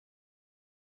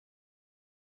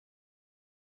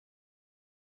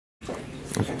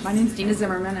My name's Deena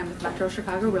Zimmerman. I'm with Metro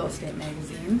Chicago Real Estate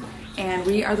Magazine, and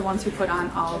we are the ones who put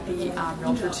on all of the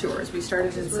Realtor tours. We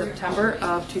started in September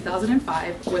of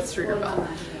 2005 with Streeterville.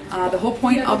 The whole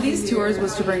point of these tours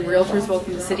was to bring realtors both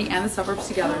from the city and the suburbs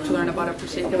together to learn about a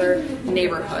particular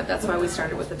neighborhood. That's why we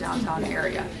started with the downtown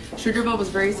area. Streeterville was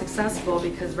very successful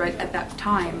because right at that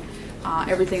time,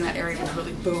 everything in that area was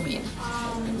really booming.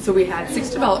 So we had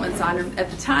 6 developments on, and at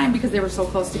the time, because they were so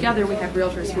close together, we had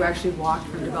realtors who actually walked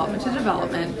from development to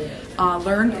development,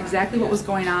 learned exactly what was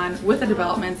going on with the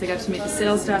developments. They got to meet the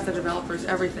sales staff, the developers,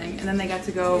 everything, and then they got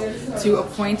to go to a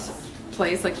point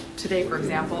place, like today for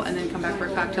example, and then come back for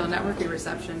a cocktail networking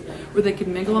reception where they could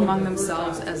mingle among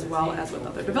themselves as well as with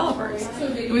other developers.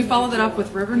 And we followed that up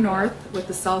with River North, with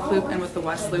the South Loop, and with the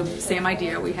West Loop. Same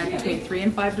idea. We had between 3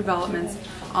 and 5 developments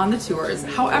on the tours.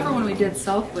 However, when we did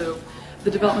South Loop, the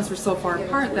developments were so far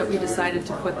apart that we decided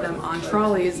to put them on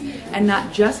trolleys and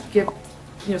not just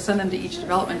send them to each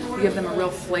development, give them a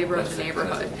real flavor of the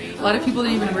neighborhood. A lot of people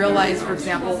didn't even realize, for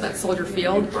example, that Soldier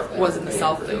Field was in the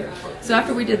South Loop. So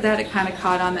after we did that, it kind of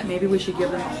caught on that maybe we should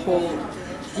give them a whole,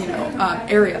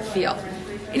 area feel.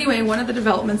 Anyway, one of the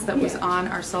developments that was on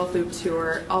our South Loop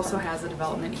tour also has a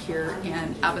development here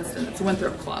in Evanston. It's a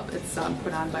Winthrop Club. It's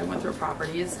put on by Winthrop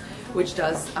Properties, which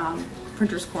does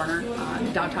Printer's Corner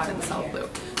downtown in the South Loop.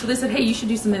 So they said, hey, you should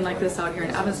do something like this out here in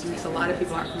Evanston because a lot of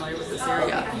people aren't familiar with this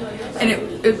area. And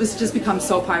it was just become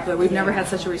so popular. We've never had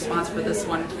such a response for this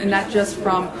one, and not just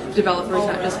from developers,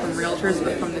 not just from realtors,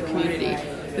 but from the community.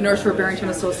 The North Shore Barrington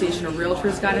Association of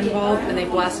Realtors got involved, and they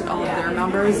blasted all of their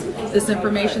members this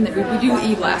information. That we do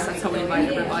e-blast, that's how we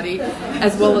invite everybody,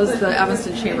 as well as the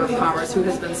Evanston Chamber of Commerce, who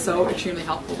has been so extremely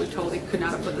helpful. We totally could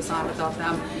not have put this on without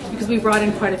them, because we brought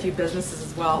in quite a few businesses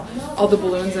as well. All the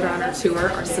balloons that are on our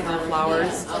tour are Seville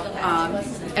Flowers.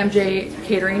 MJ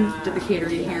Catering did the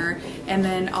catering here, and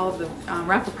then all of the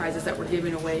raffle prizes that we're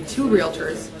giving away to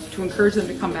realtors to encourage them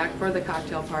to come back for the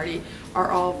cocktail party are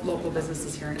all local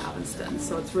businesses here in Evanston.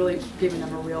 So it's really giving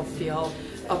them a real feel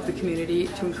of the community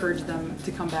to encourage them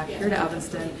to come back here to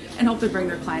Evanston and hopefully bring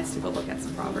their clients to go look at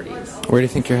some properties. Where do you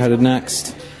think you're headed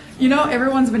next? You know,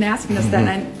 everyone's been asking us that,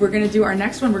 and we're going to do our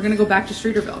next one. We're going to go back to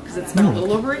Streeterville because it's been a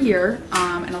little over a year,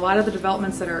 and a lot of the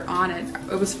developments that are on it,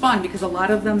 it was fun because a lot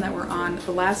of them that were on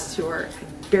the last tour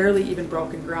had barely even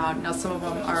broken ground. Now some of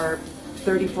them are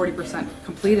 30–40%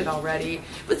 completed already,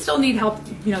 but still need help,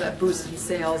 that boost in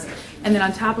sales. And then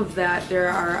on top of that, there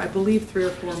are, I believe, 3 or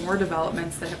 4 more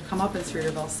developments that have come up in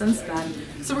Streeterville since then.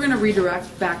 So we're going to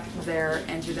redirect back there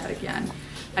and do that again.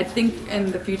 I think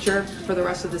in the future, for the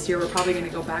rest of this year, we're probably going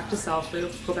to go back to South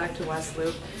Loop, go back to West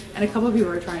Loop, and a couple of people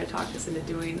are trying to talk us into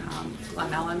doing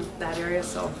Glen Ellen, that area.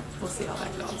 So we'll see how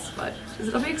that goes. But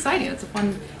it'll be exciting. It's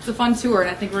a fun tour, and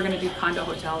I think we're going to do condo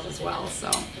hotels as well. So.